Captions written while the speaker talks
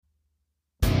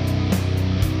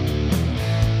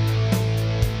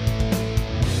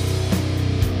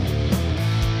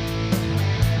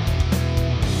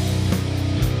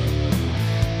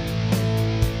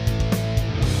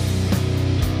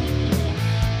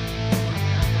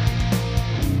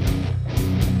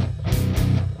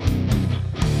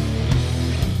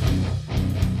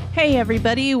Hey,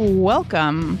 everybody.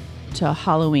 Welcome to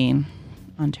Halloween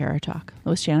on Terror Talk.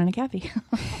 With Shannon and Kathy.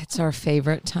 It's our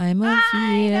favorite time of year.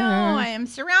 I know. I am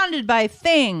surrounded by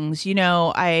things. You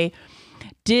know, I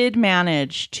did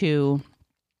manage to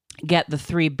get the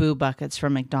 3 boo buckets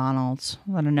from McDonald's.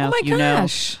 I don't know if you know.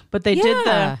 But they did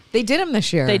them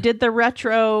this year. They did the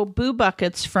retro boo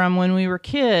buckets from when we were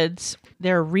kids.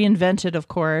 They're reinvented, of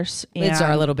course. Lids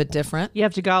are a little bit different. You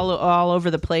have to go all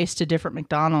over the place to different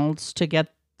McDonald's to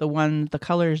get the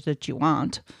colors that you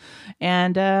want.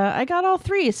 And I got all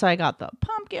 3. So I got the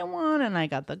pumpkin one, and I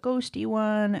got the ghosty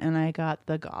one, and I got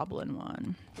the goblin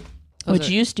one. Which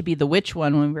used to be the witch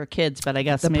one when we were kids, but I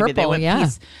guess maybe they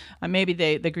went maybe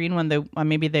the green one,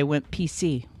 maybe they went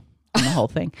PC on the whole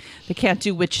thing. They can't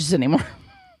do witches anymore.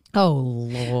 Oh,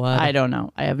 Lord. I don't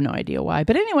know. I have no idea why.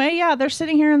 But anyway, yeah, they're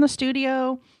sitting here in the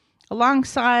studio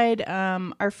alongside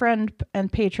our friend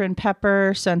and patron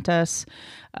Pepper sent us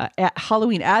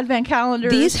Halloween advent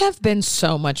calendars. These have been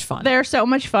so much fun. They're so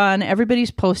much fun.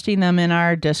 Everybody's posting them in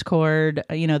our Discord,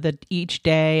 each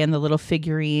day, and the little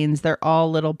figurines. They're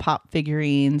all little pop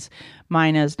figurines.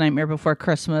 Mine is Nightmare Before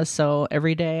Christmas. So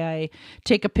every day I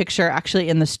take a picture actually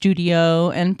in the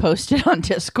studio and post it on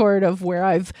Discord of where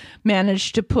I've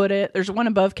managed to put it. There's one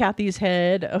above Kathy's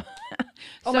head.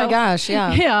 Oh my gosh,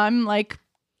 yeah. Yeah, I'm like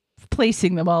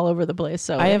placing them all over the place.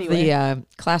 So I have the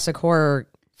classic horror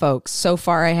folks. So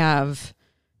far I have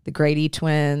the Grady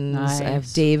twins. Nice. I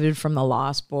have David from the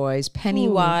Lost Boys,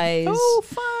 Pennywise. Oh,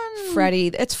 fun. Freddie.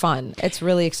 It's fun. It's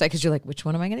really exciting because you're like, which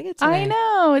one am I going to get today? I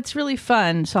know. It's really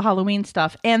fun. So Halloween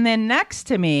stuff. And then next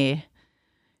to me,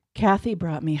 Kathy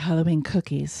brought me Halloween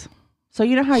cookies. So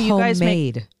you know how you guys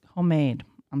make homemade.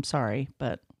 I'm sorry,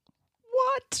 but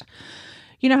what?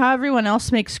 You know how everyone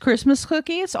else makes Christmas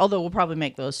cookies? Although we'll probably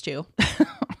make those too.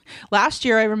 Last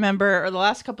year, I remember, or the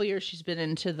last couple of years, she's been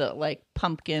into the like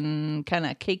pumpkin kind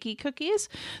of cakey cookies.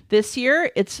 This year,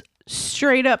 it's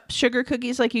straight up sugar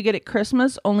cookies like you get at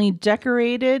Christmas, only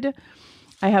decorated.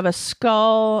 I have a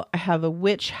skull. I have a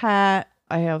witch hat.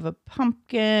 I have a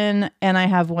pumpkin. And I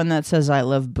have one that says I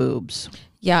love boobs.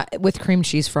 Yeah, with cream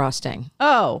cheese frosting.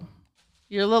 Oh,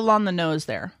 you're a little on the nose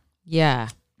there. Yeah.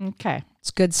 Okay. It's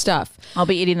good stuff. I'll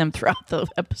be eating them throughout the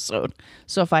episode.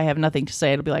 So if I have nothing to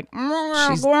say, it'll be like, go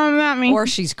on at me. Or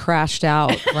she's crashed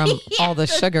out from all the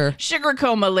sugar. Sugar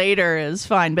coma later is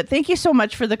fine. But thank you so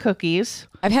much for the cookies.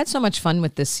 I've had so much fun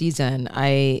with this season.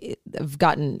 I've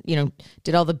gotten,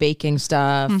 did all the baking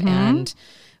stuff and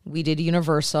we did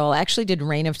Universal. I actually did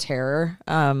Reign of Terror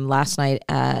last night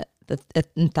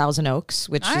in Thousand Oaks,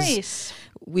 which is...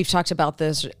 We've talked about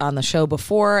this on the show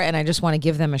before, and I just want to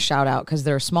give them a shout out because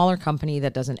they're a smaller company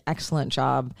that does an excellent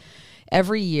job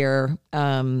every year.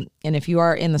 And if you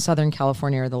are in the Southern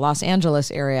California or the Los Angeles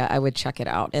area, I would check it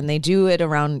out. And they do it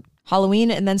around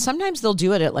Halloween, and then sometimes they'll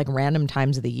do it at like random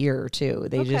times of the year too.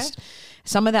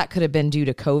 Some of that could have been due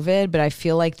to COVID, but I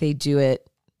feel like they do it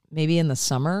maybe in the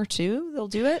summer too. They'll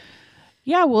do it.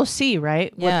 Yeah, we'll see,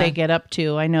 right? What they get up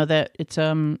to. I know that it's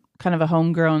kind of a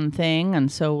homegrown thing,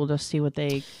 and so we'll just see what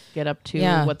they get up to,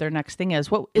 what their next thing is.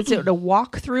 What is it, a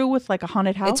walkthrough with like a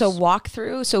haunted house? It's a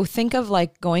walkthrough. So think of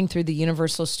like going through the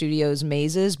Universal Studios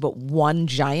mazes, but one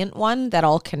giant one that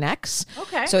all connects.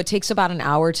 Okay. So it takes about an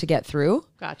hour to get through.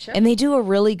 Gotcha. And they do a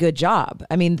really good job.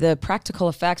 I mean, the practical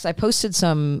effects, I posted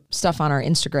some stuff on our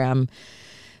Instagram,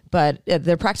 but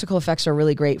the practical effects are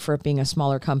really great for it being a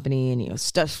smaller company, and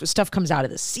stuff comes out of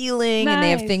the ceiling, and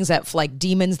they have things that like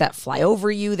demons that fly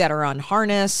over you that are on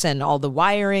harness and all the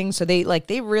wiring. So they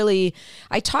really.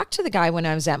 I talked to the guy when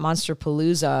I was at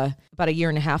Monsterpalooza about a year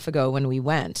and a half ago when we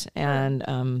went, and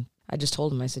I just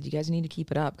told him, I said, you guys need to keep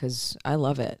it up because I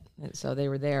love it. And so they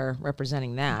were there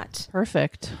representing that.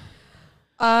 Perfect.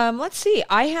 Let's see.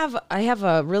 I have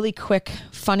a really quick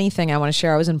funny thing I want to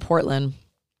share. I was in Portland.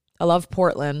 I love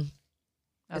Portland.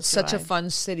 It's such a fun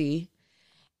city.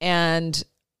 And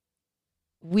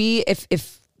if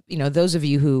those of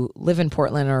you who live in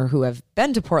Portland or who have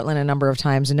been to Portland a number of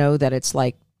times know that it's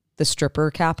like the strip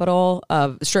club capital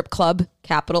of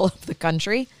the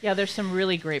country. Yeah, there's some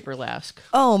really great burlesque.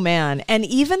 Oh man. And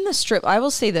even I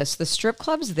will say this, the strip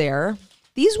clubs there,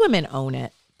 these women own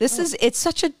it. It's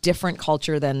such a different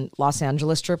culture than Los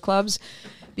Angeles strip clubs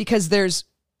because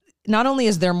not only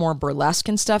is there more burlesque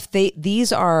and stuff,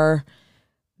 these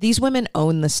women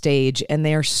own the stage, and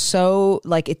they're so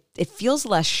like it feels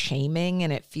less shaming,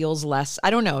 and it feels less,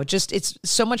 I don't know, it's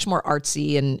so much more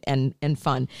artsy and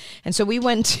fun. And so we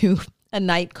went to a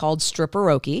night called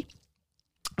Stripperoke.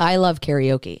 I love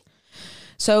karaoke.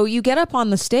 So you get up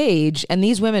on the stage, and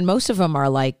these women, most of them are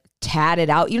like tatted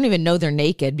out. You don't even know they're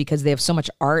naked because they have so much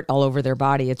art all over their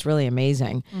body. It's really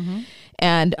amazing. Mm-hmm.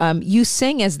 and you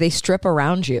sing as they strip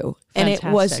around you. Fantastic.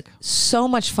 And it was so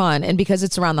much fun. And because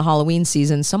it's around the Halloween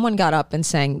season, someone got up and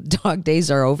sang Dog Days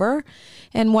Are Over.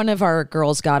 And one of our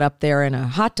girls got up there in a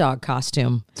hot dog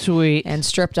costume. Sweet. And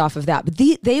stripped off of that. But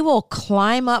they will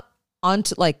climb up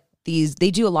onto like these, they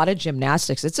do a lot of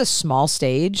gymnastics. It's a small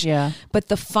stage. Yeah. But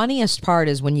the funniest part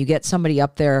is when you get somebody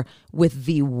up there with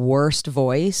the worst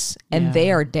voice and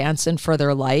they are dancing for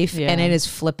their life and it is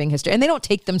flipping history. And they don't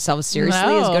take themselves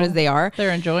seriously as good as they are.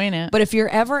 They're enjoying it. But if you're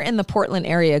ever in the Portland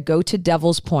area, go to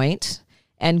Devil's Point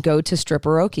and go to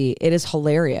Stripperoke. It is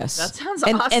hilarious. That sounds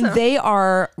and, awesome. And they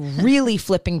are really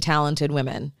flipping talented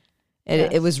women.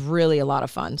 It was really a lot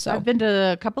of fun. So I've been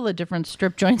to a couple of different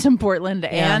strip joints in Portland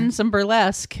and some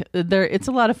burlesque. It's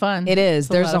a lot of fun. It is.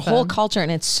 There's a whole culture, and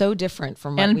it's so different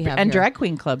from what we have and here. drag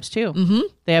queen clubs too. Mm-hmm.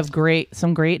 They have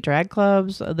some great drag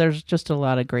clubs. There's just a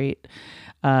lot of great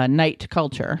night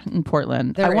culture in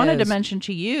Portland. I wanted to mention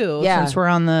to you, since we're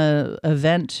on the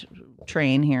event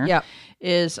train here,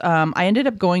 is I ended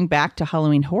up going back to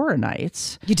Halloween Horror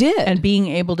Nights. You did? And being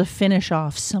able to finish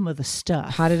off some of the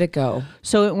stuff. How did it go?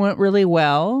 So it went really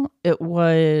well. It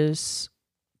was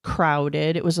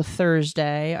crowded. It was a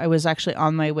Thursday. I was actually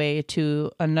on my way to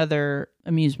another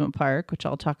amusement park, which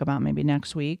I'll talk about maybe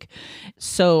next week.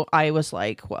 So I was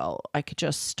like, well, I could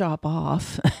just stop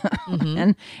off.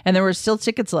 And there were still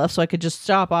tickets left, so I could just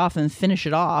stop off and finish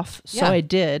it off. So I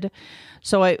did.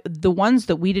 So the ones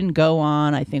that we didn't go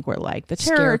on, I think were like the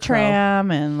Terror Tram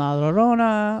and La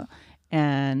Llorona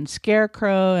and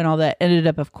Scarecrow and all that ended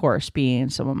up, of course,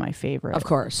 being some of my favorite. Of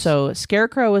course. So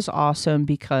Scarecrow was awesome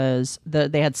because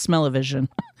they had smell-o-vision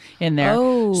in there.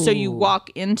 Oh. So you walk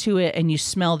into it and you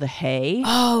smell the hay.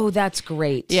 Oh, that's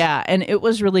great. Yeah, and it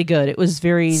was really good. It was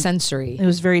very sensory. It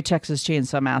was very Texas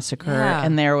Chainsaw Massacre. Yeah.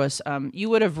 And there was, you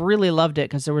would have really loved it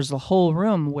because there was a whole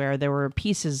room where there were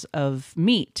pieces of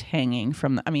meat hanging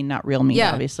from, not real meat,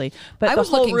 obviously. But I was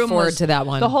looking forward to that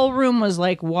one. The whole room was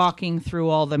like walking through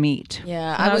all the meat.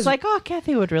 Yeah. And I was like, oh,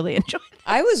 Kathy would really enjoy that.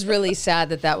 I was really sad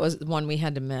that was one we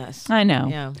had to miss. I know.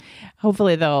 Yeah.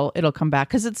 Hopefully, though, it'll come back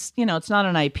because it's not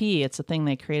an IP. It's a thing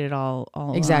they created all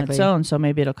exactly. on its own. So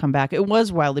maybe it'll come back. It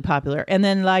was wildly popular. And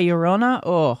then La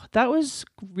Llorona, that was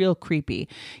real creepy.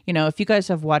 If you guys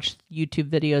have watched YouTube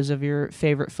videos of your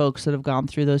favorite folks that have gone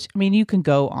through those, you can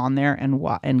go on there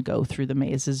and go through the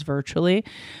mazes virtually.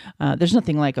 There's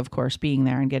nothing like, of course, being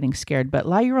there and getting scared. But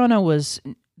La Llorona was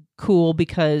cool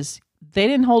because they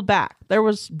didn't hold back. There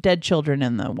was dead children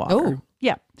in the water. Oh.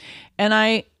 Yeah. And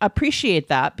I appreciate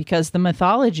that because the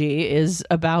mythology is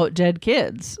about dead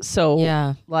kids.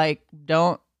 So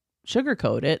don't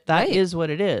sugarcoat it. That is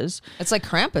what it is. It's like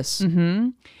Krampus. Mm-hmm.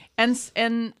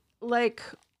 And like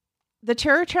the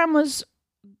Terror Tram was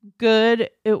good.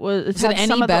 Is it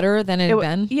any better than it had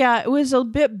been? Yeah, it was a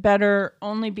bit better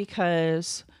only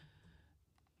because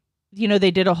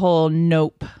they did a whole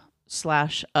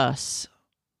Nope/Us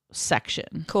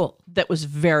section. Cool. That was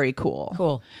very cool.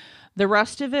 Cool. The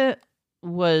rest of it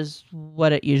was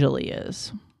what it usually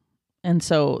is. And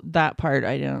so that part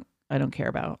I don't care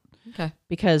about. Okay.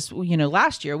 Because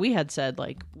last year we had said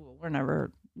like we're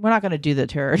not going to do the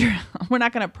Terror Tram. We're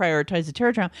not going to prioritize the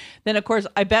Terror Tram. Then of course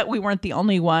I bet we weren't the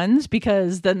only ones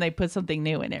because then they put something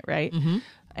new in it, right? Mm-hmm.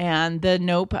 And the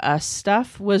Nope/Us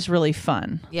stuff was really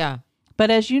fun. Yeah. But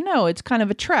as you know, it's kind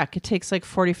of a trek. It takes like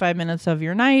 45 minutes of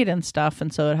your night and stuff.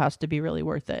 And so it has to be really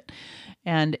worth it.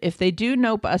 And if they do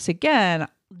Nope/Us again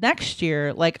next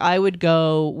year, like I would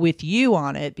go with you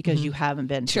on it because you haven't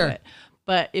been to it.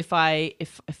 But if I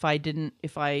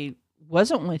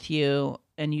wasn't with you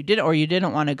and you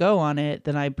didn't want to go on it,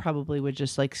 then I probably would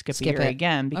just like skip a year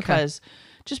again because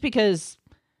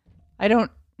I don't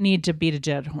need to beat a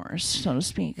dead horse, so to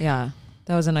speak. Yeah.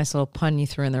 That was a nice little pun you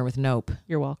threw in there with Nope.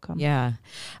 You're welcome. Yeah.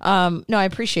 No, I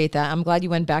appreciate that. I'm glad you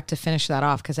went back to finish that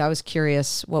off because I was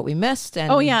curious what we missed.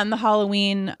 And and the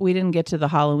Halloween, we didn't get to the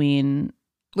Halloween.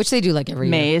 Which they do like every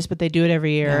maze, but they do it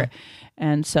every year. Yeah.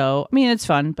 And so, it's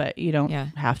fun, but you don't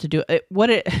have to do it.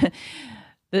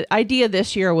 The idea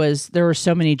this year was there were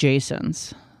so many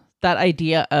Jasons. That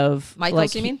idea of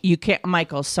Michaels, you mean? You can't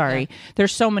Michaels, sorry. Yeah.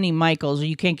 There's so many Michaels,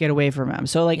 you can't get away from them.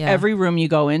 So every room you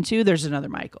go into, there's another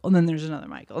Michael, and then there's another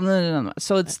Michael, and then another.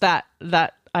 So it's that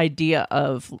idea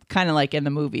of kind of like in the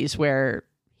movies where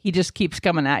he just keeps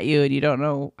coming at you and you don't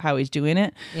know how he's doing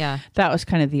it. Yeah. That was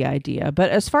kind of the idea. But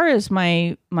as far as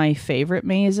my favorite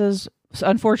mazes,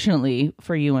 unfortunately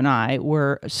for you and I,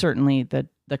 were certainly the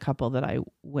couple that I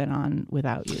went on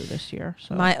without you this year.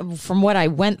 So from what I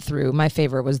went through, my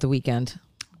favorite was The Weeknd.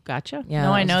 Gotcha. Yeah,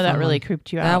 No, I was know a that fun really one.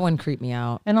 creeped you out. That one creeped me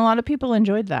out. And a lot of people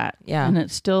enjoyed that. Yeah. And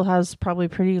it still has probably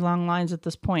pretty long lines at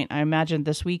this point. I imagine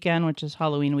this weekend, which is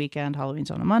Halloween weekend, Halloween's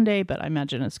on a Monday, but I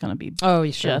imagine it's going to be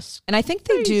Sure. just And I think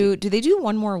they do they do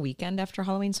one more weekend after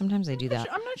Halloween? Sometimes they do that.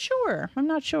 I'm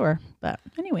not sure. But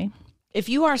anyway. If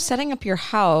you are setting up your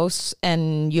house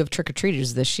and you have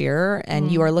trick-or-treaters this year and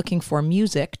you are looking for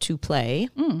music to play,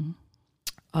 when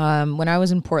I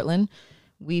was in Portland,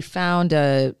 we found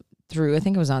through, I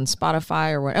think it was on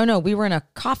Spotify or what. Oh no, we were in a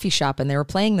coffee shop and they were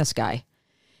playing this guy.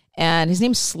 And his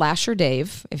name's Slasher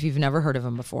Dave, if you've never heard of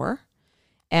him before.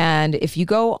 And if you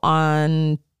go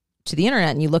on to the internet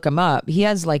and you look him up, he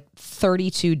has like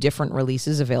 32 different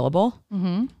releases available.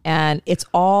 And it's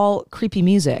all creepy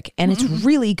music. And it's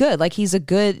really good. Like it's a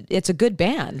good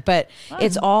band, but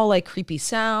it's all like creepy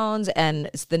sounds, and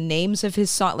it's the names of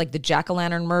his song, like the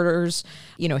Jack-o'-lantern Murders,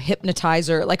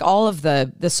 Hypnotizer, like all of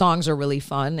the songs are really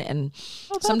fun. And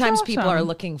sometimes people are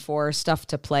looking for stuff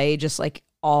to play just like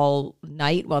all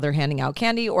night while they're handing out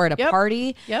candy or at a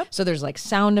party. So there's like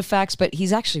sound effects, but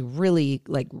he's actually really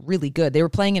good. They were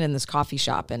playing it in this coffee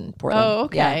shop in Portland. Oh,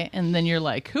 okay. Yeah. And then you're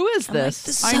like, who is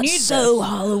this? I need so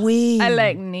Halloween.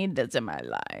 I need this in my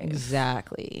life.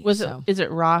 Exactly. Is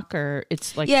it rock or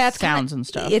it's like sounds and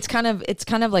stuff? It's kind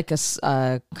of like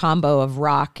a combo of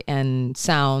rock and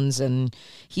sounds, and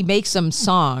he makes some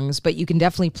songs, but you can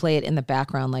definitely play it in the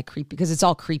background like creepy because it's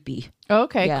all creepy.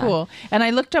 Okay, cool. And I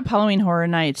looked up Halloween Horror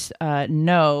Nights.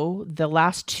 No, the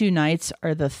last 2 nights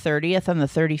are the 30th and the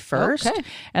 31st. Okay.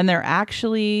 And they're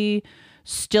actually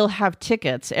still have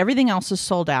tickets. Everything else is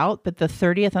sold out, but the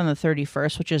 30th and the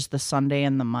 31st, which is the Sunday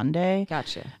and the Monday.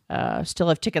 Gotcha. Still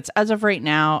have tickets. As of right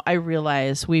now, I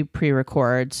realize we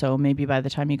pre-record, so maybe by the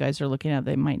time you guys are looking at it,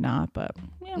 they might not, but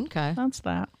yeah, that's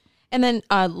that. And then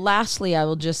lastly, I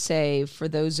will just say for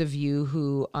those of you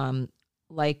who,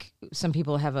 like some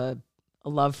people have a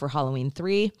love for Halloween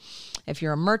 3. If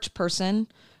you're a merch person,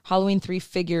 Halloween 3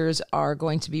 figures are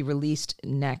going to be released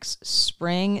next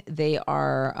spring. They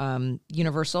are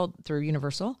Universal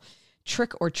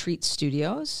Trick or Treat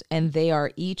Studios, and they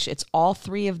are it's all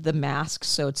 3 of the masks.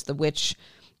 So it's the witch,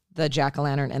 the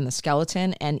jack-o'-lantern, and the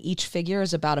skeleton, and each figure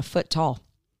is about a foot tall.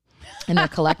 And they're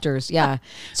collectors, yeah.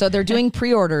 So they're doing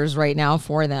pre-orders right now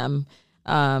for them.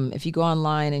 If you go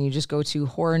online and you just go to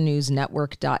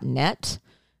horrornewsnetwork.net,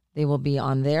 they will be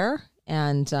on there.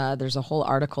 And there's a whole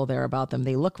article there about them.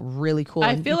 They look really cool.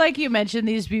 I feel like you mentioned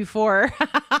these before.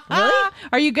 Really?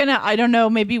 Are you going to, I don't know,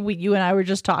 maybe you and I were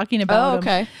just talking about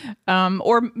them.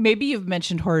 Or maybe you've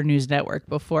mentioned Horror News Network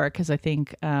before, because I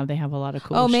think they have a lot of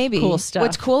cool stuff.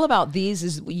 What's cool about these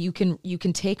is you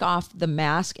can take off the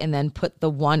mask and then put the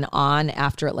one on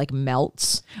after it like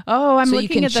melts. Oh, I'm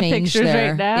looking at the pictures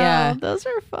right now. Yeah. Those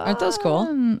are fun. Aren't those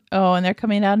cool? Oh, and they're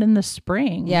coming out in the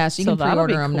spring. Yeah, so you can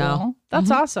pre-order them now.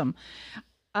 That's awesome.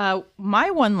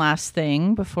 My one last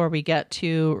thing before we get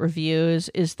to reviews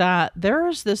is that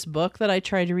there's this book that I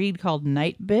tried to read called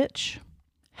Night Bitch.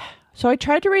 So I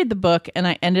tried to read the book and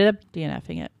I ended up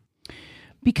DNFing it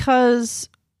because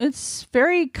it's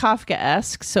very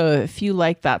Kafka-esque. So if you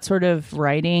like that sort of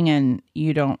writing and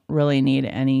you don't really need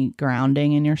any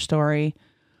grounding in your story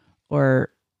or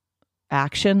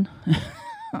action,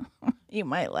 you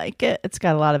might like it. It's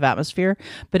got a lot of atmosphere.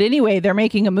 But anyway, they're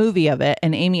making a movie of it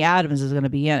and Amy Adams is going to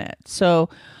be in it. So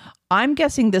I'm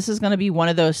guessing this is going to be one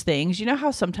of those things. You know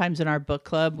how sometimes in our book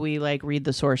club, we like read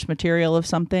the source material of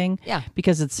something? Yeah.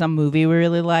 Because it's some movie we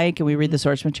really like and we read the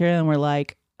source material and we're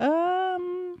like,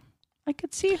 I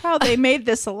could see how they made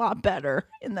this a lot better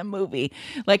in the movie.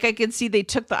 Like I could see they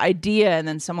took the idea and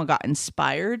then someone got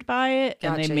inspired by it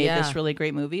and they made this really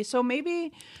great movie. So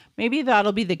maybe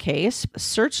that'll be the case.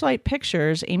 Searchlight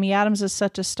Pictures, Amy Adams is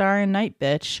such a star in Night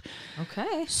Bitch.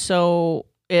 Okay. So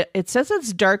it says it's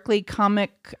a darkly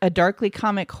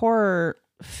comic horror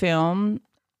film.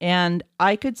 And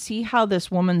I could see how this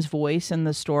woman's voice in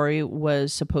the story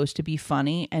was supposed to be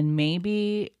funny. And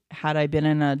maybe had I been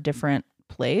in a different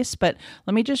place, but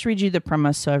let me just read you the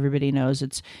premise so everybody knows.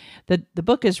 It's the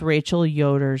book is Rachel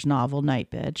Yoder's novel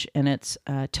Night Bitch, and it's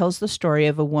tells the story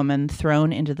of a woman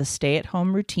thrown into the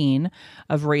stay-at-home routine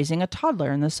of raising a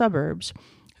toddler in the suburbs,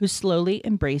 who slowly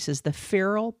embraces the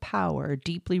feral power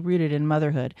deeply rooted in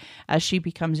motherhood as she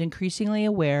becomes increasingly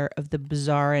aware of the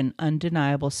bizarre and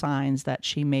undeniable signs that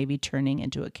she may be turning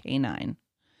into a canine.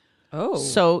 Oh.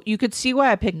 So you could see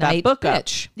why I picked that book up.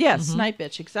 Yes, Mm-hmm. Night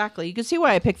Bitch, exactly. You could see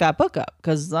why I picked that book up,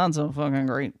 because that's a fucking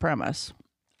great premise.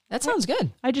 That sounds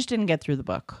good. I just didn't get through the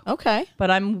book. Okay.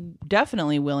 But I'm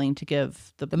definitely willing to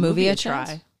give the movie a try.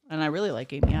 Chance. And I really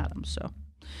like Amy Adams, so.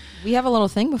 We have a little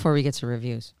thing before we get to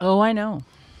reviews. Oh, I know.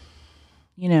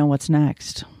 You know what's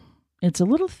next. It's a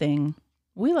little thing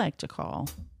we like to call.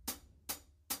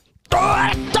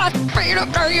 That's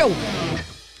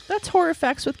Horror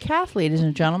Facts with Kath, ladies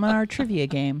and gentlemen, our trivia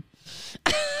game.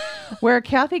 Where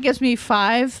Kathy gives me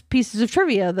 5 pieces of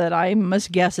trivia that I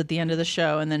must guess at the end of the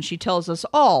show, and then she tells us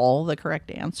all the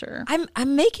correct answer.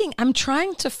 I'm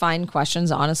trying to find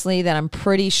questions, honestly, that I'm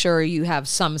pretty sure you have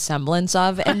some semblance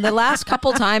of, and the last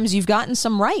couple times you've gotten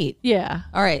some right. Yeah.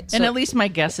 All right. And at least my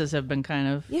guesses have been kind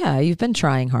of... Yeah, you've been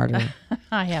trying harder.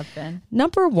 I have been.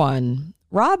 Number 1,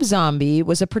 Rob Zombie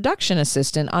was a production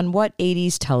assistant on what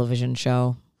 80s television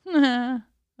show?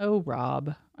 Oh,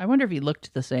 Rob. I wonder if he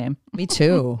looked the same. Me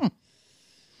too.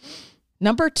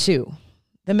 Number 2,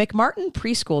 the McMartin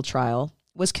preschool trial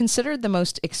was considered the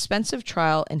most expensive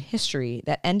trial in history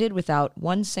that ended without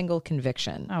one single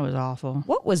conviction. That was awful.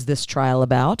 What was this trial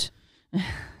about?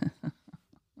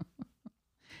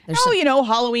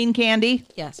 Halloween candy.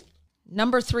 Yes.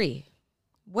 Number 3,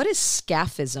 what is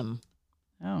scaphism?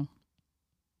 Oh.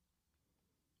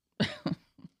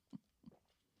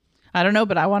 I don't know,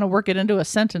 but I want to work it into a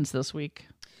sentence this week.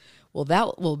 Well,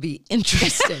 that will be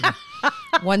interesting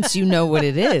once you know what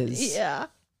it is. Yeah.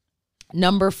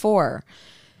 Number 4,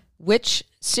 which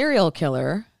serial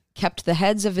killer kept the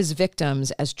heads of his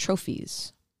victims as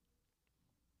trophies?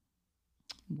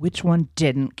 Which one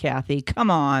didn't, Kathy? Come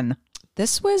on.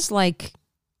 This was like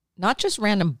not just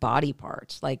random body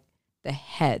parts, like the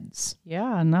heads.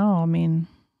 Yeah, no, I mean,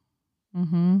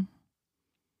 You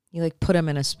like put them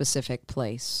in a specific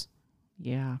place.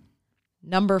 Yeah.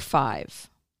 Number 5,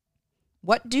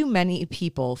 what do many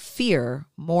people fear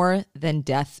more than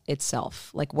death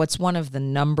itself? Like, what's one of the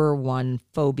number 1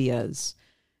 phobias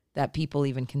that people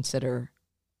even consider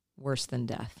worse than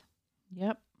death?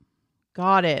 Yep.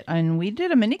 Got it. And we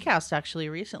did a mini cast actually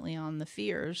recently on the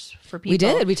fears for people. We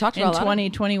did. We talked about in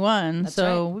 2021. That's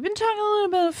so right. We've been talking a little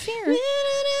bit about fear.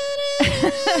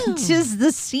 'Tis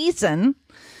the season.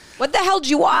 What the hell did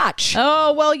you watch?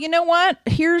 Oh, well, you know what?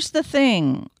 Here's the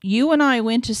thing. You and I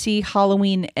went to see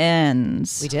Halloween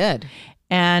Ends. We did.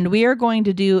 And we are going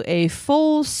to do a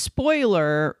full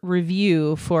spoiler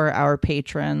review for our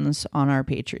patrons on our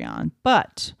Patreon.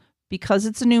 But because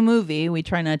it's a new movie, we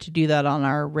try not to do that on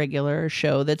our regular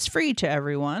show that's free to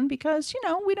everyone because,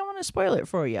 we don't want to spoil it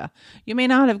for you. You may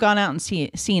not have gone out and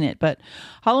seen it, but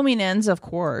Halloween Ends, of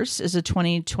course, is a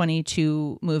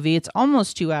 2022 movie. It's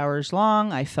almost 2 hours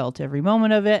long. I felt every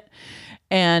moment of it.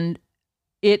 And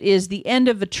it is the end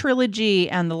of a trilogy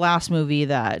and the last movie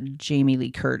that Jamie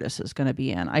Lee Curtis is going to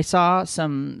be in. I saw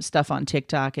some stuff on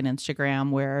TikTok and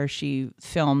Instagram where she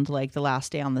filmed like the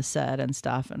last day on the set and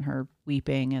stuff and her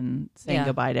weeping and saying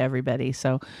goodbye to everybody.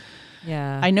 So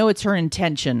I know it's her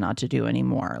intention not to do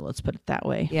anymore. Let's put it that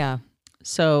way. Yeah.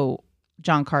 So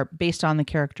based on the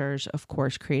characters, of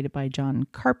course, created by John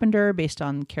Carpenter, based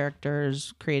on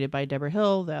characters created by Deborah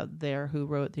Hill, who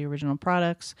wrote the original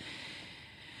products.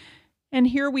 And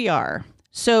here we are.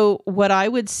 So what I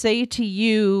would say to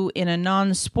you in a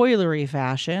non-spoilery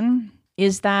fashion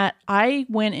is that I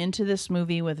went into this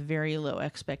movie with very low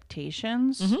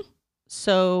expectations. Mm-hmm.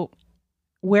 So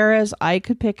whereas I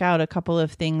could pick out a couple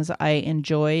of things I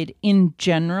enjoyed in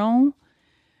general,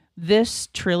 this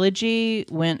trilogy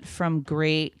went from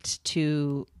great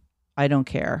to I don't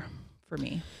care for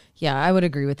me. Yeah, I would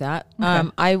agree with that.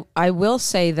 Okay. I will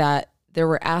say that there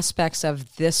were aspects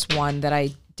of this one that I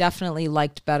definitely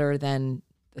liked better than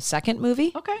the second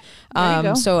movie. Okay. There you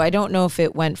go. So I don't know if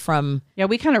it went from... Yeah,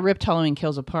 we kind of ripped Halloween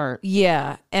Kills apart.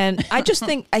 Yeah. And I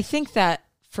think that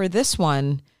for this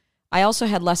one, I also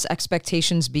had less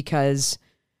expectations because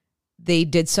they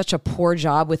did such a poor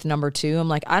job with number 2. I'm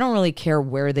like, I don't really care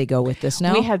where they go with this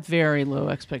now. We had very low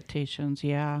expectations.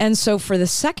 Yeah. And so for the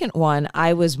second one,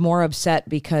 I was more upset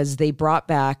because they brought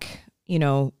back,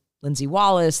 Lindsay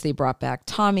Wallace, they brought back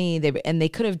Tommy, and they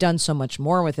could have done so much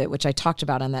more with it, which I talked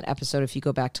about on that episode if you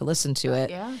go back to listen to it.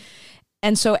 Yeah.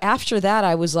 And so after that,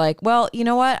 I was like, well, you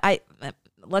know what?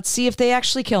 Let's see if they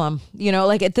actually kill him.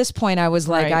 At this point, I was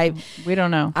like, right. We don't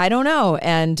know. I don't know.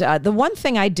 And the one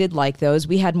thing I did like, though, is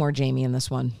we had more Jamie in this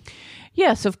one.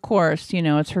 Yes, of course.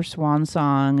 It's her swan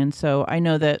song. And so I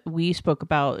know that we spoke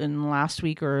about in last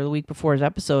week or the week before's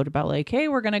episode about like, hey,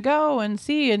 we're going to go and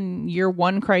see. And your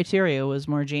one criteria was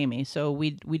more Jamie. So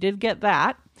we did get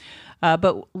that.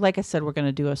 But like I said, we're going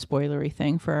to do a spoilery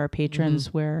thing for our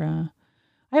patrons where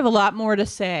I have a lot more to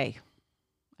say.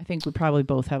 I think we probably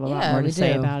both have a lot more to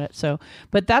say about it. So,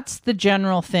 but that's the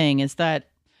general thing is that,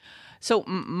 so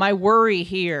my worry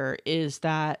here is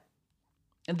that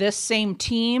this same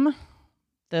team,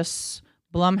 this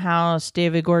Blumhouse,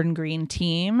 David Gordon Green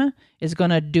team is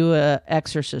going to do a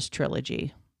Exorcist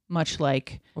trilogy. much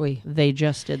like Oui. they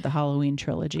just did the Halloween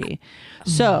trilogy.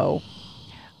 So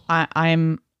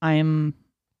I'm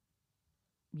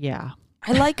yeah.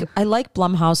 I like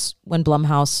Blumhouse when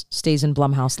Blumhouse stays in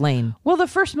Blumhouse lane. Well, the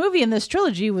first movie in this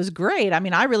trilogy was great. I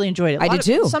mean, I really enjoyed it. I did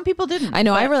too. Some people didn't. I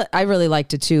know. I really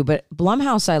liked it too. But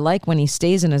Blumhouse, I like when he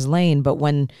stays in his lane. But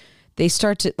when they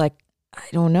start to like, I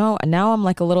don't know. Now I'm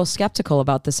like a little skeptical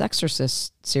about this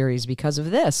Exorcist series because of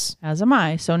this. As am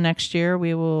I. So next year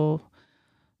we will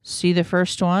see the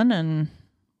first one and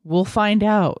we'll find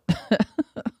out.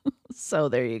 So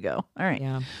there you go. All right.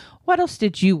 Yeah. What else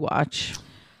did you watch?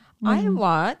 I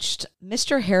watched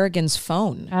Mr. Harrigan's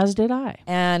Phone. As did I.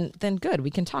 And then good, we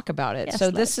can talk about it. Yes,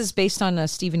 so this is based on a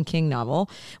Stephen King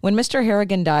novel. When Mr.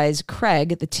 Harrigan dies,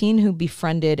 Craig, the teen who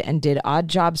befriended and did odd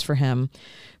jobs for him,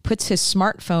 puts his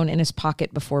smartphone in his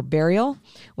pocket before burial.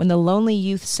 When the lonely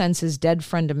youth sends his dead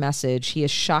friend a message, he is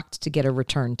shocked to get a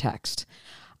return text.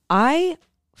 I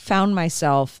found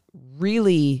myself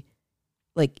really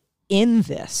like in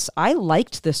this. I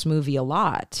liked this movie a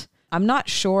lot. I'm not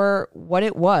sure what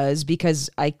it was because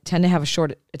I tend to have a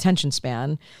short attention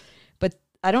span, but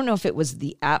I don't know if it was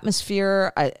the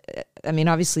atmosphere. I mean,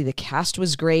 obviously the cast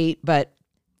was great, but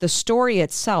the story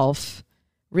itself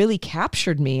really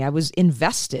captured me. I was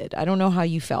invested. I don't know how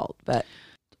you felt, but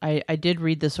I did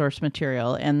read the source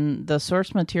material, and the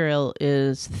source material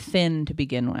is thin to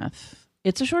begin with.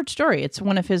 It's a short story. It's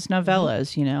one of his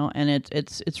novellas, you know, and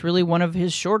it's really one of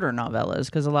his shorter novellas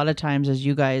because a lot of times, as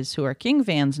you guys who are King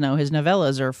fans know, his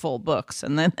novellas are full books,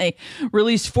 and then they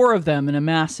release 4 of them in a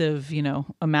massive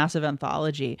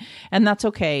anthology, and that's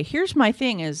okay. Here's my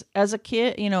thing: is as a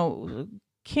kid, you know,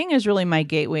 King is really my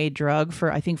gateway drug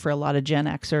for a lot of Gen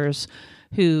Xers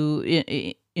who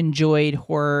enjoyed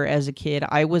horror as a kid.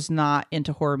 I was not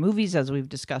into horror movies, as we've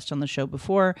discussed on the show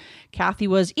before. Kathy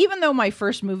was, even though my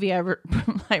first movie I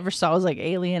ever saw was like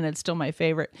Alien, it's still my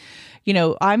favorite. You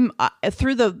know,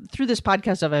 through this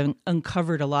podcast, I've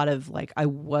uncovered a lot of like, I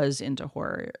was into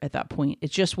horror at that point.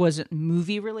 It just wasn't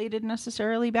movie related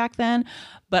necessarily back then,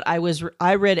 but I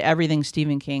read everything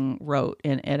Stephen King wrote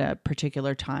at a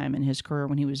particular time in his career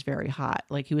when he was very hot.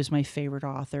 Like, he was my favorite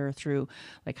author through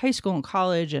like high school and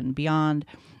college and beyond,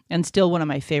 and still one of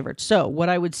my favorites. So what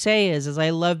I would say is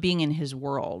I love being in his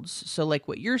worlds. So like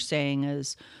what you're saying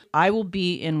is I will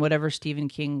be in whatever Stephen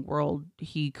King world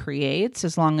he creates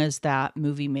as long as that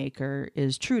movie maker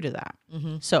is true to that.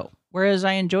 Mm-hmm. So whereas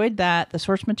I enjoyed that, the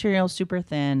source material is super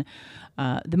thin.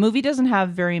 The movie doesn't have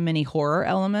very many horror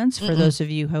elements. For those of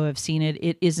you who have seen it,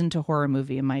 it isn't a horror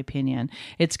movie in my opinion.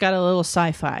 It's got a little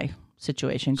sci-fi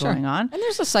situation going on. And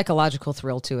there's a psychological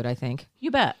thrill to it, I think. You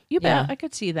bet. I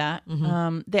could see that.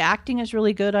 Mm-hmm. The acting is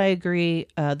really good. I agree.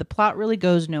 The plot really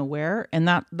goes nowhere. And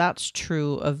that's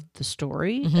true of the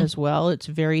story as well. It's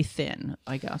very thin,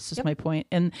 I guess, is my point.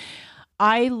 And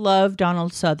I love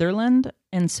Donald Sutherland.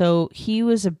 And so he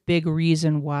was a big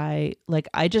reason why, like,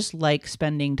 I just like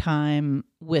spending time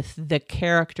with the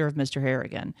character of Mr.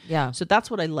 Harrigan. Yeah. So that's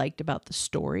what I liked about the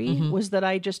story was that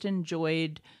I just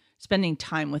enjoyed spending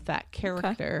time with that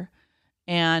character. Okay.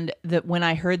 And that when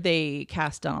I heard they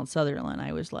cast Donald Sutherland,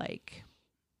 I was like,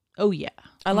 oh yeah.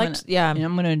 I'm going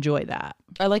to enjoy that.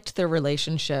 I liked their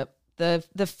relationship.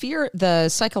 The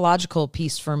psychological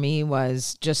piece for me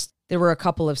was just, there were a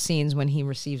couple of scenes when he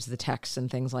receives the texts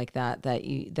and things like that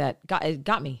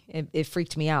got me. It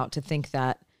freaked me out to think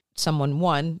that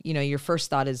someone, your first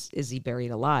thought is he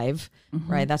buried alive,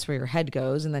 right? That's where your head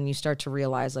goes. And then you start to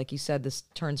realize, like you said, this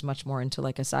turns much more into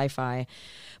like a sci-fi.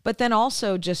 But then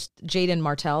also just Jaden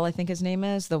Martell, I think his name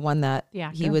is, the one that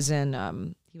he was in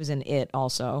It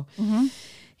also. Mm-hmm.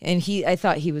 And I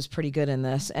thought he was pretty good in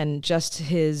this. And just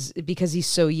because he's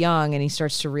so young and he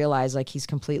starts to realize like he's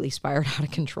completely spiraled out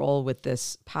of control with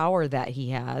this power that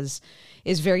he has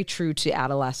is very true to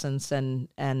adolescence and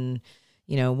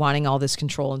wanting all this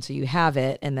control until you have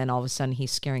it. And then all of a sudden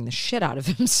he's scaring the shit out of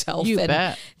himself. You and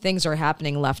bet. Things are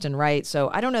happening left and right. So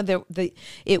I don't know,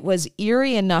 it was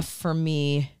eerie enough for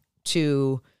me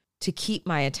to keep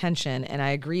my attention. And I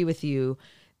agree with you.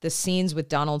 The scenes with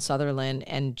Donald Sutherland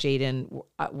and Jaden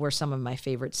were some of my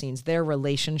favorite scenes. Their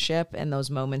relationship and those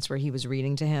moments where he was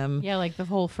reading to him. Yeah, like the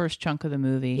whole first chunk of the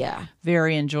movie. Yeah.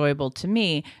 Very enjoyable to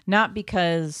me. Not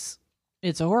because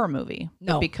it's a horror movie.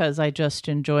 No. Because I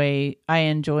enjoy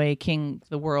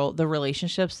the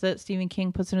relationships that Stephen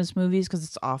King puts in his movies, because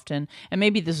it's often, and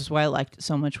maybe this is why I liked it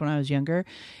so much when I was younger,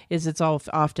 is it's all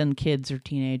often kids or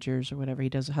teenagers or whatever.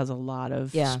 He has a lot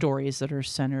of stories that are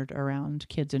centered around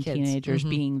kids and teenagers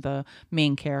being the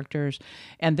main characters,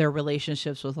 and their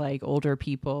relationships with like older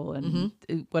people and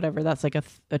whatever. That's like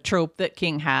a trope that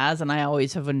King has, and I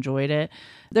always have enjoyed it.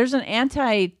 There's an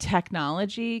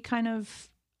anti-technology kind of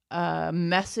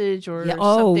message or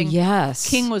something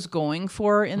King was going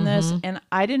for in this, and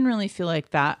I didn't really feel like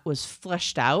that was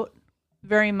fleshed out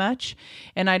very much.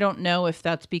 And I don't know if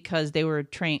that's because they were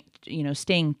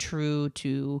staying true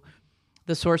to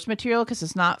the source material, because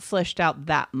it's not fleshed out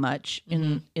that much.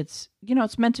 And it's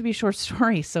meant to be a short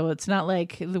story, so it's not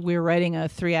like we're writing a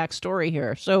 3-act story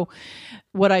here. So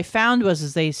what I found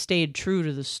is they stayed true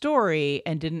to the story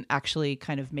and didn't actually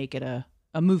kind of make it a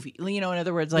movie, in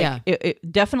other words, like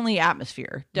it definitely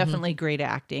atmosphere, definitely great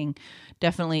acting,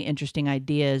 definitely interesting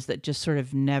ideas that just sort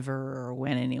of never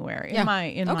went anywhere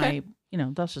my,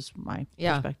 that's just my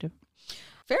perspective.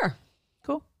 Fair.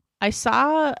 Cool. I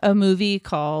saw a movie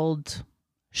called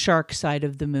Shark Side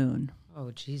of the Moon.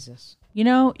 Oh, Jesus.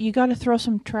 You got to throw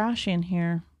some trash in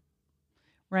here,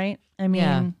 right? I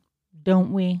mean,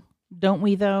 don't we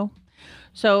though?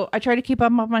 So I try to keep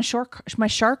up on my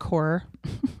shark horror.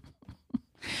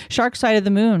 Shark Side of the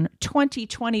Moon,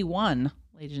 2021,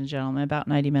 ladies and gentlemen, about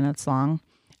 90 minutes long.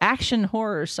 Action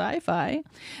horror sci-fi.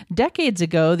 Decades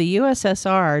ago, the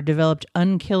USSR developed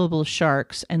unkillable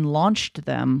sharks and launched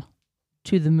them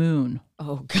to the moon.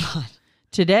 Oh, God.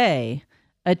 Today,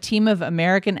 a team of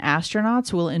American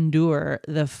astronauts will endure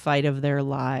the fight of their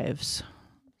lives.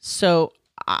 So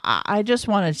I just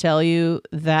want to tell you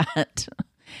that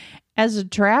as a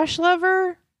trash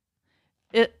lover,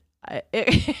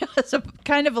 it was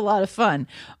kind of a lot of fun,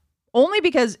 only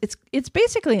because it's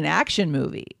basically an action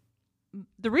movie.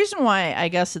 The reason why I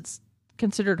guess it's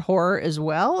considered horror as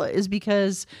well is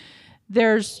because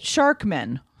there's shark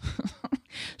men.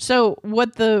 So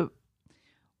what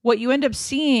you end up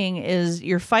seeing is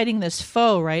you're fighting this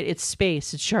foe, right? It's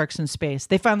space. It's sharks in space.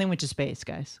 They finally went to space,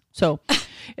 guys. So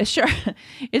it's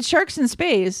sharks in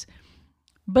space.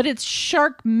 But it's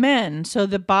shark men, so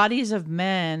the bodies of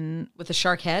men with a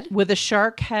shark head.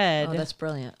 Oh, that's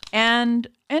brilliant. And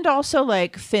also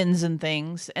like fins and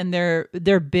things, and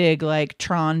they're big, like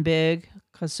Tron big,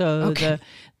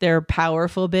 they're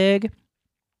powerful big,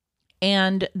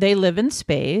 and they live in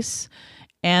space,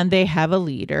 and they have a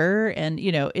leader, and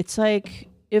it's like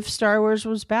if Star Wars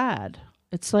was bad.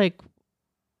 It's like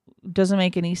doesn't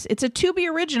make any. It's a Tubi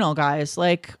original, guys.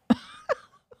 Like.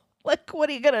 Like, what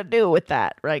are you going to do with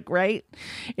that? Like, right?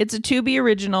 It's a Tubi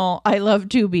original. I love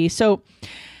Tubi. So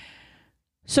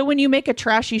when you make a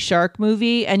trashy shark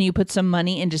movie and you put some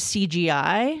money into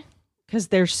CGI, because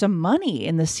there's some money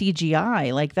in the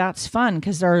CGI, like that's fun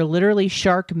because there are literally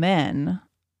shark men.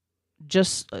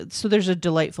 So there's a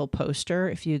delightful poster.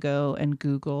 If you go and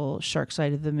Google Shark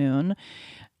Side of the Moon,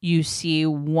 you see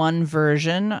one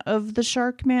version of the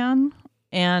shark man.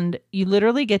 And you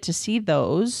literally get to see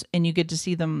those, and you get to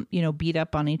see them, beat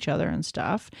up on each other and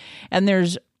stuff. And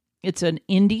it's an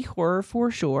indie horror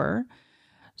for sure.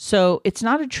 So it's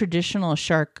not a traditional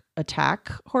shark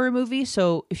attack horror movie.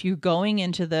 So if you're going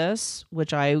into this,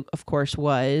 which I, of course,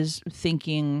 was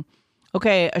thinking,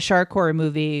 okay, a shark horror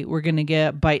movie, we're going to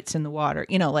get bites in the water.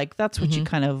 Like that's what you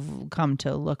kind of come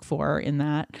to look for in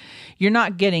that. You're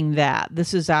not getting that.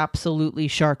 This is absolutely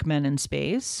shark men in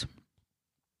space.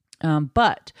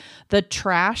 But the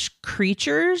trash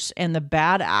creatures and the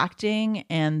bad acting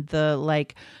and the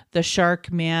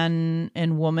shark man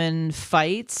and woman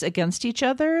fights against each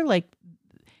other, like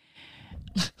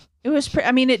it was,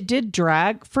 it did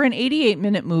drag for an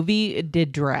 88-minute movie. It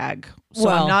did drag. So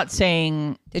I'm not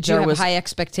saying did you have high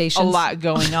expectations? A lot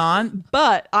going on,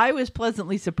 but I was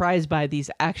pleasantly surprised by these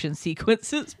action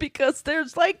sequences because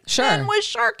there's men with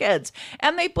shark heads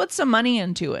and they put some money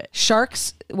into it.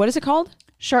 Sharks. What is it called?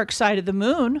 Shark Side of the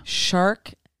Moon.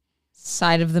 Shark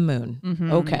Side of the Moon.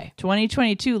 Mm-hmm. Okay.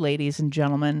 2022, ladies and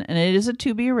gentlemen. And it is a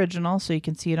Tubi original, so you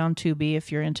can see it on Tubi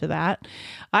if you're into that.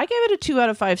 I gave it a 2 out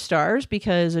of 5 stars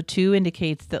because a 2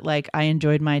 indicates that I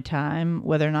enjoyed my time,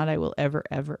 whether or not I will ever,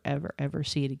 ever, ever, ever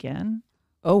see it again.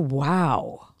 Oh,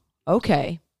 wow.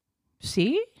 Okay.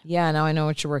 See? Yeah, now I know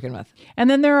what you're working with. And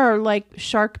then there are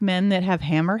shark men that have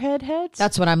hammerhead heads.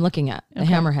 That's what I'm looking at. The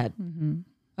hammerhead. Mm-hmm.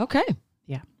 Okay.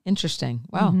 Yeah. Interesting.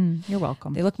 Wow. Mm-hmm. You're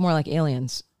welcome. They look more like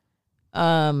aliens.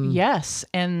 Yes.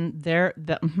 And they're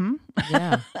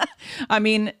yeah.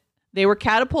 They were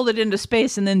catapulted into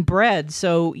space and then bred.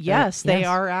 So yes, they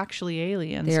are actually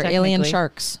aliens. They're alien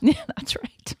sharks. Yeah, that's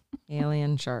right.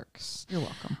 Alien sharks. You're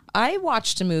welcome. I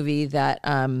watched a movie that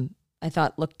I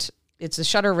thought it's a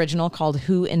Shudder original called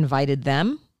Who Invited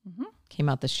Them? Mm-hmm. Came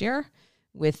out this year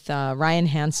with Ryan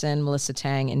Hansen, Melissa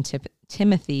Tang, and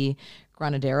Timothy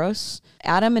Granaderos.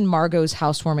 Adam and Margot's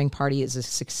housewarming party is a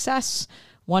success.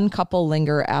 One couple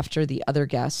linger after the other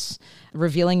guests,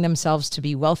 revealing themselves to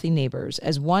be wealthy neighbors.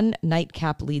 As one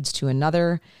nightcap leads to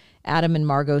another, Adam and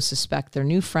Margot suspect their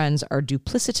new friends are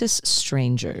duplicitous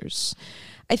strangers.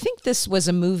 I think this was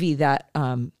a movie that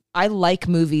I like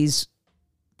movies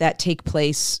that take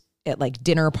place at like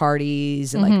dinner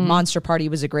parties and like Monster Party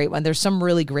was a great one. There's some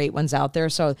really great ones out there.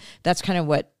 So that's kind of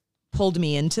what pulled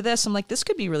me into this. I'm like, this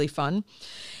could be really fun.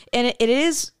 And it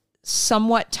is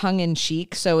somewhat tongue in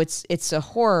cheek. So it's a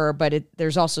horror, but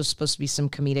there's also supposed to be some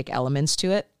comedic elements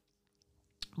to it.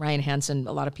 Ryan Hansen,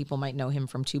 a lot of people might know him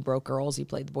from Two Broke Girls. He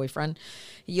played the boyfriend.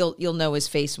 You'll know his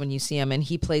face when you see him, and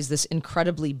he plays this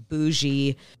incredibly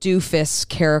bougie doofus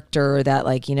character that,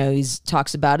 like, you know, he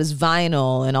talks about his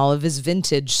vinyl and all of his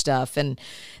vintage stuff. And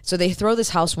so they throw this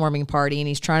housewarming party, and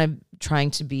he's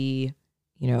trying to be,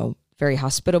 you know, very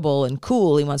hospitable and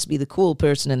cool. He wants to be the cool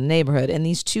person in the neighborhood. And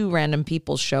these two random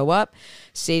people show up,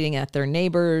 stating that they're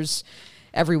neighbors.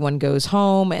 Everyone goes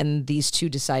home, and these two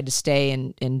decide to stay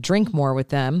and drink more with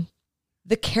them.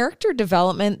 The character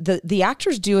development, the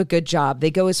actors do a good job.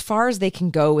 They go as far as they can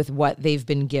go with what they've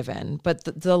been given. But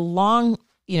the long,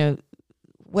 you know,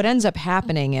 what ends up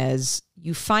happening is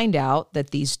you find out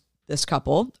that this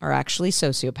couple are actually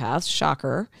sociopaths,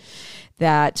 shocker,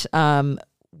 that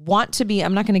want to be,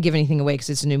 I'm not going to give anything away because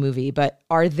it's a new movie, but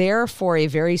are there for a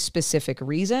very specific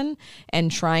reason and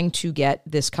trying to get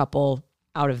this couple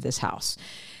out of this house.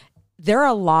 There are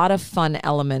a lot of fun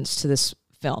elements to this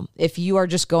film. If you are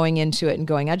just going into it and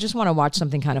going, I just want to watch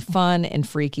something kind of fun and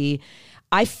freaky,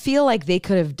 I feel like they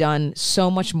could have done so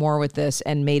much more with this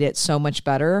and made it so much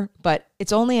better, but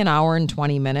it's only an hour and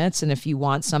 20 minutes. And if you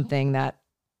want something that,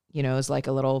 you know, is like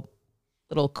a little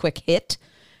quick hit,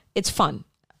 it's fun.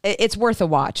 It's worth a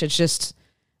watch. It's just,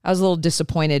 I was a little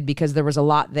disappointed because there was a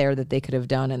lot there that they could have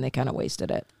done and they kind of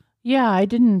wasted it. Yeah, I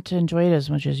didn't enjoy it as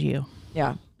much as you.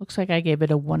 Yeah. Looks like I gave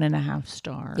it a 1.5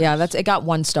 stars. Yeah, it got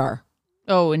 1 star.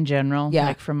 Oh, in general? Yeah.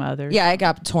 Like from others? Yeah, it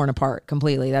got torn apart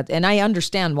completely. And I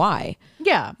understand why.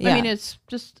 Yeah. I mean, it's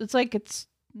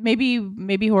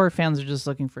maybe horror fans are just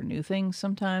looking for new things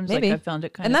sometimes. Maybe. Like I found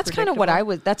it that's kind of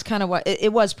what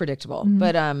it was predictable.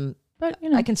 Mm-hmm. But you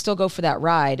know. I can still go for that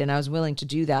ride, and I was willing to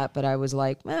do that, but I was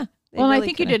like, Well, really I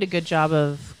think you did a good job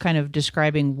of kind of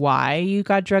describing why you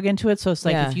got drug into it. So it's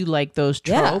like if you like those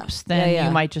tropes, then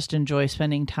you might just enjoy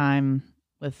spending time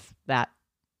with that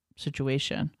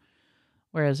situation.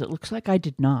 Whereas it looks like I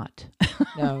did not.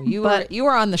 No, you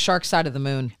were on the shark side of the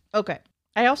moon. Okay.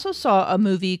 I also saw a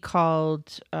movie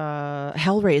called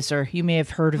Hellraiser. You may have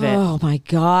heard of it. Oh my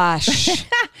gosh.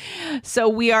 So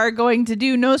we are going to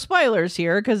do no spoilers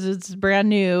here because it's brand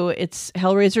new. It's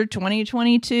Hellraiser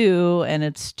 2022 and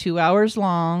it's 2 hours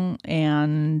long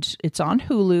and it's on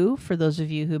Hulu for those of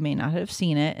you who may not have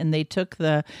seen it. And they took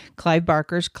the Clive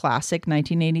Barker's classic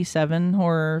 1987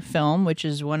 horror film, which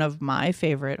is one of my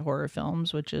favorite horror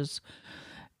films, which is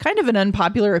kind of an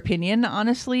unpopular opinion,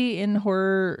 honestly, in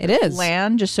horror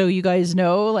land, just so you guys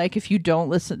know. Like, if you don't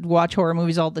watch horror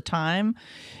movies all the time,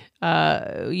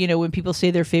 you know, when people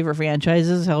say their favorite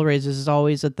franchises, Hellraiser is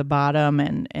always at the bottom,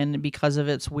 and because of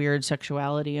its weird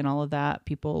sexuality and all of that,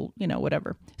 people, you know,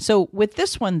 whatever. So with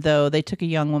this one, though, they took a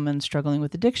young woman struggling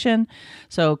with addiction,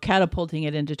 so catapulting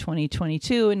it into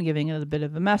 2022 and giving it a bit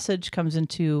of a message, comes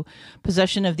into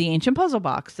possession of the ancient puzzle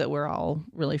box that we're all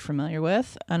really familiar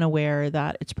with, unaware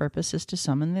that its purpose is to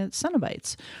summon the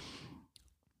Cenobites.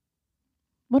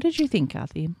 What did you think,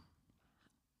 Kathy?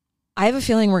 I have a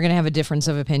feeling we're going to have a difference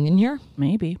of opinion here.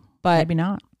 Maybe, but maybe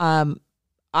not.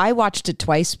 I watched it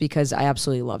twice because I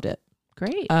absolutely loved it.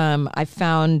 Great. I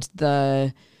found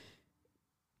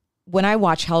when I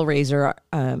watch Hellraiser,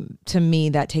 to me,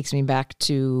 that takes me back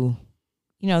to,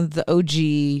 you know, the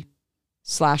OG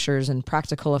slashers and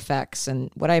practical effects. And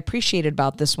what I appreciated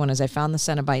about this one is I found the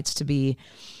Cenobites to be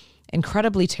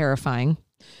incredibly terrifying.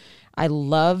 I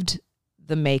loved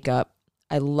the makeup.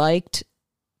 I liked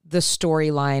the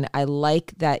storyline. I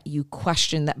like that you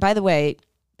question that. By the way,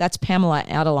 that's Pamela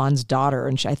Adlon's daughter,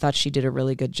 and I thought she did a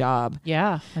really good job.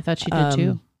 Yeah, I thought she did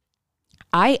too.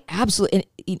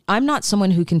 I'm not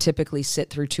someone who can typically sit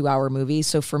through 2-hour movies,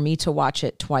 so for me to watch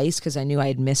it twice because I knew I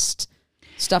had missed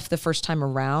stuff the first time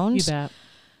around, you bet.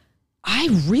 I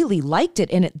really liked it,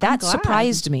 and that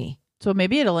surprised me. So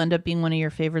maybe it'll end up being one of your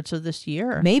favorites of this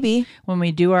year. Maybe when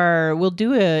we do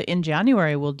in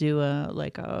January, we'll do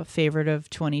a favorite of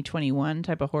 2021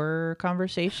 type of horror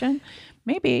conversation.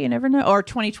 Maybe, you never know. Or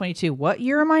 2022. What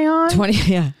year am I on?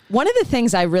 20. Yeah. One of the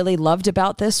things I really loved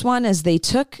about this one is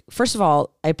first of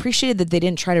all, I appreciated that they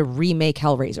didn't try to remake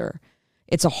Hellraiser.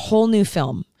 It's a whole new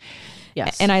film.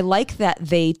 Yes. And I like that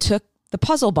they took the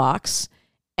puzzle box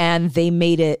and they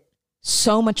made it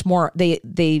so much more.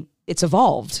 It's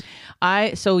evolved.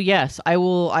 I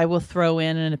will throw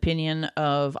in an opinion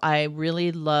of I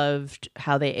really loved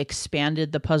how they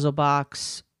expanded the puzzle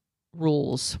box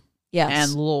rules.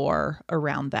 Yes. And lore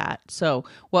around that. So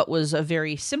what was a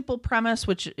very simple premise,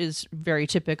 which is very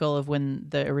typical of when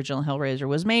the original Hellraiser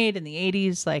was made in the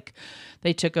 80s, like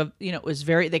they took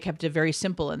they kept it very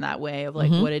simple in that way of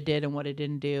like what it did and what it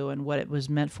didn't do and what it was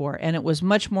meant for. And it was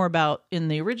much more about, in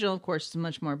the original, of course, it's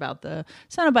much more about the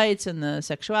Cenobites and the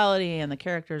sexuality and the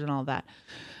characters and all that.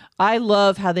 I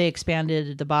love how they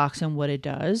expanded the box and what it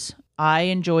does. I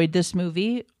enjoyed this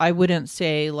movie. I wouldn't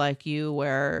say like you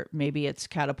where maybe it's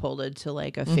catapulted to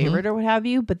like a favorite or what have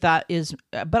you, but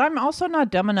I'm also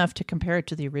not dumb enough to compare it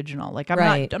to the original. Like I'm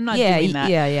not doing that.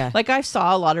 Yeah. Like I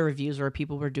saw a lot of reviews where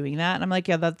people were doing that and I'm like,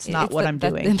 yeah, that's not what I'm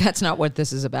doing. That's not what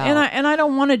this is about. And I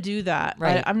don't want to do that.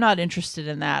 Right. I'm not interested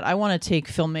in that. I want to take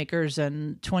filmmakers,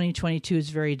 and 2022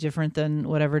 is very different than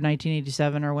whatever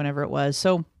 1987 or whenever it was.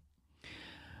 So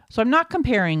I'm not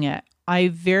comparing it. I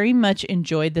very much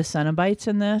enjoyed the Cenobites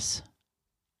in this.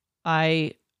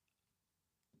 I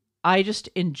just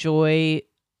enjoy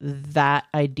that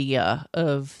idea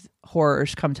of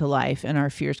horrors come to life and our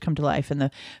fears come to life, and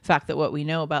the fact that what we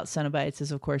know about Cenobites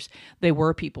is, of course, they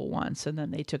were people once and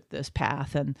then they took this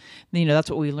path, and that's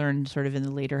what we learned sort of in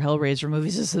the later Hellraiser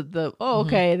movies is that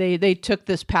they took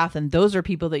this path and those are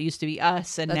people that used to be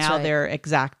us, and now they're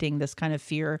exacting this kind of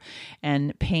fear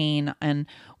and pain and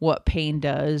what pain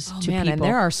does to people. And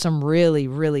there are some really,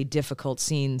 really difficult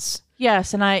scenes.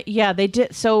 Yes, and they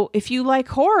did. So if you like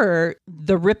horror,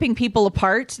 the ripping people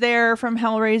apart there from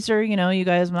Hellraiser, you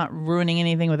guys, I'm not ruining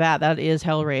anything with that. That is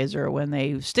Hellraiser when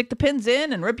they stick the pins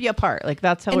in and rip you apart. Like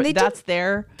that's how that's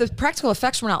there. The practical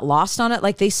effects were not lost on it.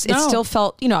 Like it still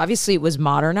felt, obviously it was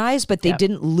modernized, but they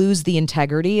didn't lose the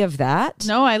integrity of that.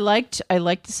 No, I liked the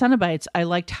Cenobites. I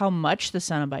liked how much the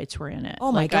Cenobites were in it.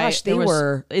 Oh my gosh, they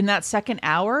were in that second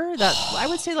hour. That I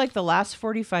would say like the last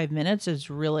 45 minutes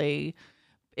is really.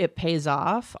 It pays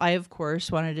off. I, of course,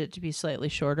 wanted it to be slightly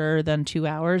shorter than 2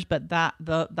 hours, but that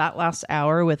last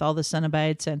hour with all the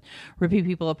Cenobites and ripping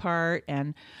people apart,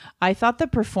 and I thought the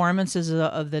performances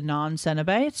of the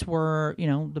non-Cenobites were,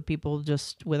 the people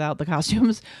just without the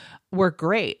costumes, were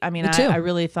great. I mean, I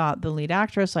really thought the lead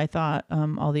actress, I thought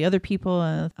all the other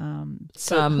people,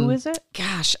 who is it?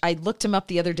 Gosh, I looked him up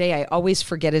the other day. I always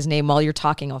forget his name. While you're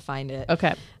talking, I'll find it.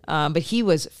 Okay. But he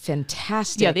was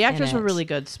fantastic. Yeah, the actors were really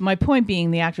good. My point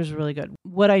being, the actors were really good.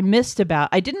 What I missed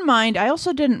I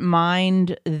also didn't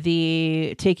mind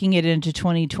the taking it into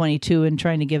 2022 and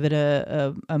trying to give it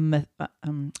a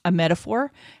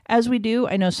metaphor as we do.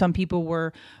 I know some people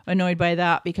were annoyed by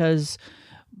that because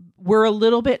we're a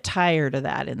little bit tired of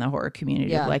that in the horror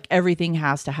community. Yeah. Like everything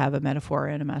has to have a metaphor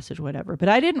and a message, whatever. But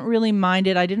I didn't really mind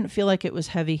it. I didn't feel like it was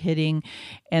heavy hitting,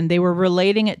 and they were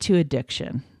relating it to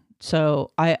addiction.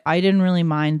 So I didn't really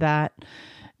mind that.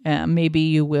 Maybe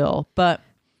you will, but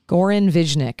Goran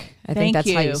Visnjic. I think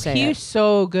that's how you say it. He's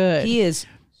so good. He is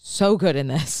so good in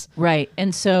this. Right.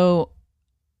 And so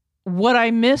what I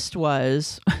missed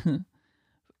was,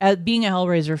 as being a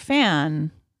Hellraiser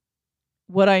fan,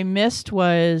 what I missed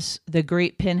was the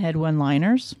great Pinhead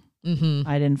one-liners. Mm-hmm.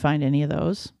 I didn't find any of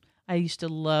those. I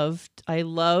love, the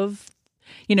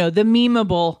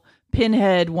memeable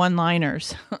Pinhead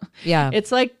one-liners. Yeah.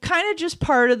 It's like kind of just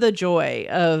part of the joy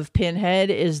of Pinhead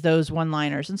is those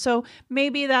one-liners. And so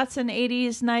maybe that's an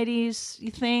 80s,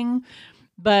 90s thing,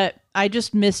 but I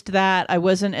just missed that. I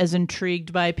wasn't as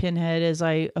intrigued by Pinhead as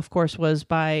I, of course, was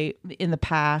in the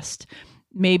past.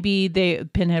 Maybe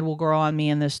Pinhead will grow on me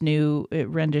in this new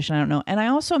rendition. I don't know. And I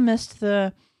also missed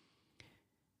the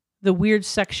weird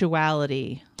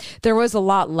sexuality. There was a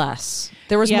lot less.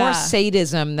 There was more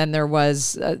sadism than there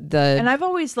was And I've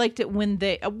always liked it when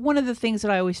one of the things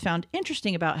that I always found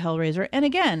interesting about Hellraiser, and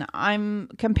again, I'm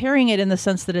comparing it in the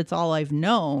sense that it's all I've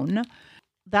known.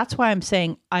 That's why I'm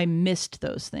saying I missed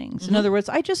those things. Mm-hmm. In other words,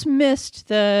 I just missed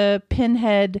the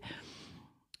Pinhead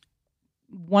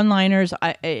one-liners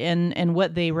and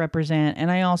what they represent, and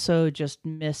I also just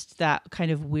missed that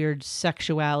kind of weird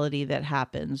sexuality that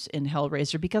happens in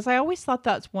Hellraiser, because I always thought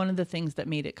that's one of the things that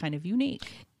made it kind of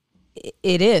unique.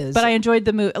 It is. But I enjoyed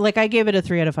the movie. Like I gave it a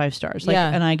 3 out of 5 stars. Like, Yeah.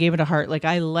 And I gave it a heart. Like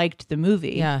I liked the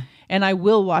movie. Yeah. And I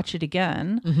will watch it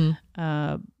again.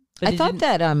 But I thought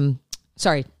that,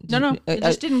 sorry. No. It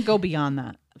just didn't go beyond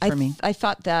that for me. I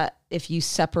thought that if you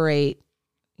separate,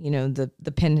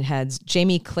 the pinheads,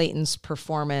 Jamie Clayton's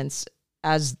performance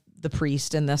as the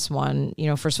priest in this one,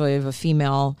 first of all, you have a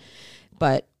female,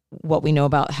 but what we know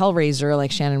about Hellraiser,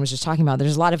 like Shannon was just talking about,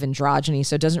 there's a lot of androgyny,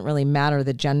 so it doesn't really matter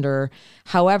the gender.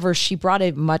 However, she brought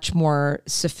a much more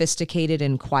sophisticated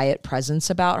and quiet presence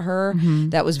about her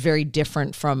that was very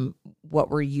different from what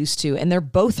we're used to. And they're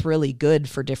both really good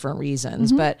for different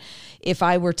reasons. But if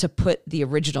I were to put the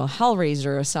original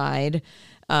Hellraiser aside,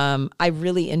 I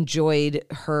really enjoyed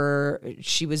her.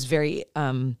 She was very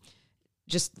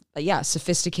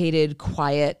sophisticated,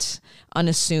 quiet,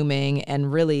 unassuming,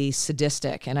 and really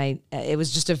sadistic. And it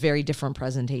was just a very different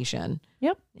presentation.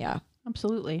 Yep. Yeah.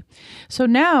 Absolutely. So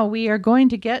now we are going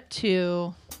to get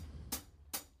to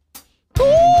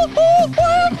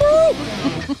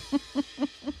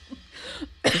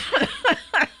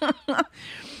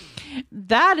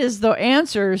that is the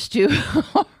answers to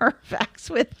Horror Facts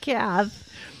with Kath.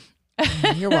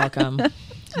 You're welcome.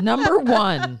 Number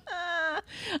 1.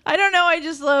 I don't know. I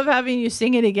just love having you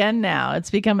sing it again now.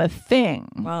 It's become a thing.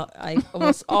 Well, I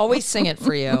almost always sing it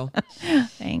for you.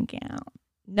 Thank you.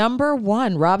 Number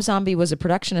 1, Rob Zombie was a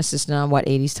production assistant on what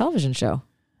 80s television show?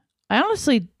 I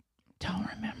honestly don't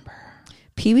remember.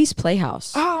 Pee-wee's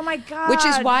Playhouse. Oh my God. Which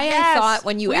is why I thought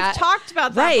when you We've talked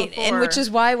about that right, before. and which is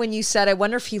why when you said, I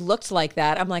wonder if he looked like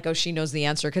that, I'm like, oh, she knows the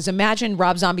answer. Because imagine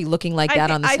Rob Zombie looking like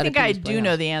that on the set of I think I Pee-wee's do Playhouse.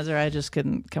 know the answer. I just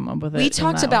couldn't come up with it. We in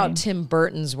talked that about way. Tim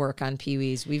Burton's work on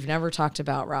Pee-wee's. We've never talked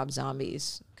about Rob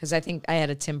Zombie's because I think I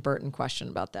had a Tim Burton question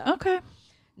about that. Okay.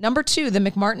 Number 2, the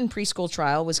McMartin preschool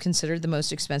trial was considered the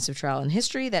most expensive trial in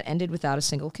history that ended without a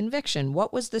single conviction.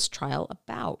 What was this trial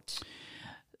about?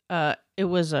 It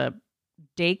was a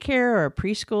daycare or a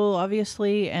preschool,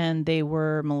 obviously, and they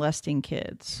were molesting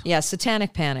kids. Yeah,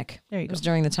 Satanic Panic. There you It was go.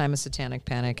 during the time of Satanic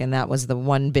Panic, and that was the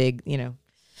one big,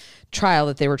 trial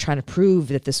that they were trying to prove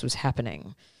that this was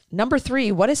happening. Number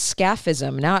 3, what is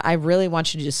scaphism? Now, I really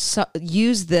want you to just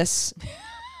use this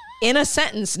in a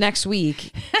sentence next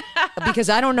week because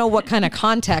I don't know what kind of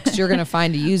context you're going to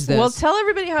find to use this. Well, tell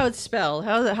everybody how it's spelled.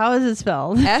 How is it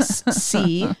spelled?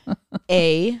 SCAP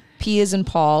as in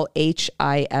Paul,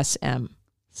 HISM.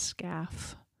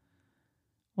 Scaff.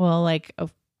 Well,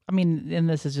 and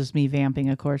this is just me vamping,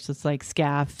 of course. It's like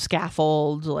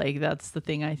scaffold, like that's the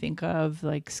thing I think of,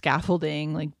 like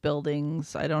scaffolding, like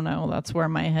buildings. I don't know. That's where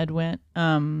my head went.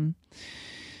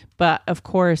 But of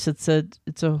course, it's a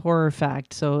horror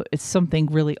fact, so it's something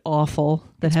really awful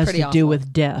that has to do awful.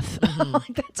 with death.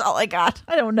 Like, that's all I got.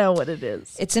 I don't know what it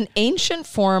is. It's an ancient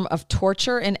form of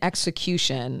torture and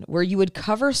execution where you would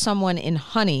cover someone in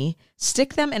honey,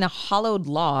 stick them in a hollowed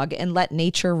log, and let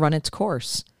nature run its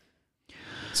course.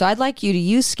 So I'd like you to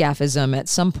use scaphism at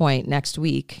some point next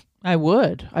week. I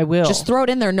will. Just throw it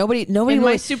in there. Nobody in really,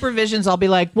 my supervisions, I'll be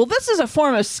like, well, this is a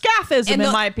form of scaphism, in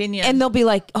my opinion. And they'll be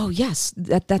like, oh, yes,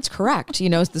 that's correct.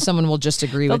 Someone will just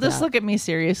agree They'll with that. just look at me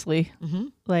seriously.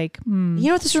 Like, You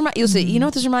know what this you'll say, you know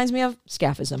what this reminds me of?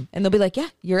 Scaphism. And they'll be like, yeah,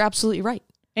 you're absolutely right.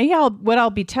 And yeah, what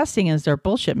I'll be testing is their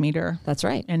bullshit meter. That's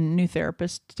right. And new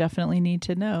therapists definitely need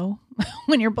to know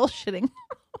when you're bullshitting.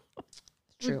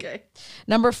 True. Okay.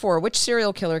 Number 4, which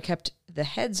serial killer kept the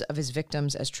heads of his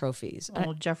victims as trophies?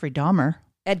 Oh, Jeffrey Dahmer.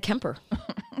 Ed Kemper.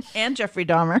 And Jeffrey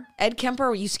Dahmer. Ed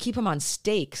Kemper used to keep him on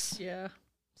stakes. Yeah.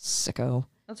 Sicko.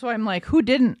 That's why I'm like, who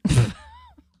didn't?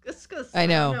 I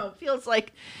know. It feels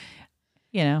like,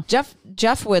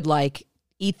 Jeff would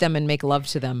eat them and make love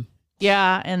to them.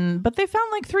 Yeah, but they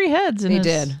found 3 heads. They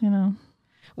did.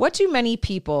 What do many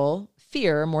people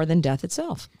fear more than death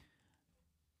itself?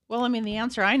 Well, the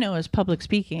answer I know is public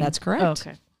speaking. That's correct.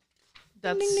 Okay.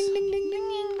 That's Ding, ding, ding, ding,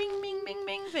 bing, bing, bing, bing,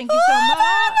 bing. Thank you so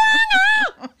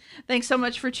much. Thanks so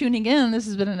much for tuning in. This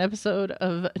has been an episode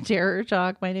of Terror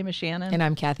Talk. My name is Shannon. And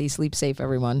I'm Kathy. Sleep safe,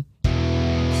 everyone.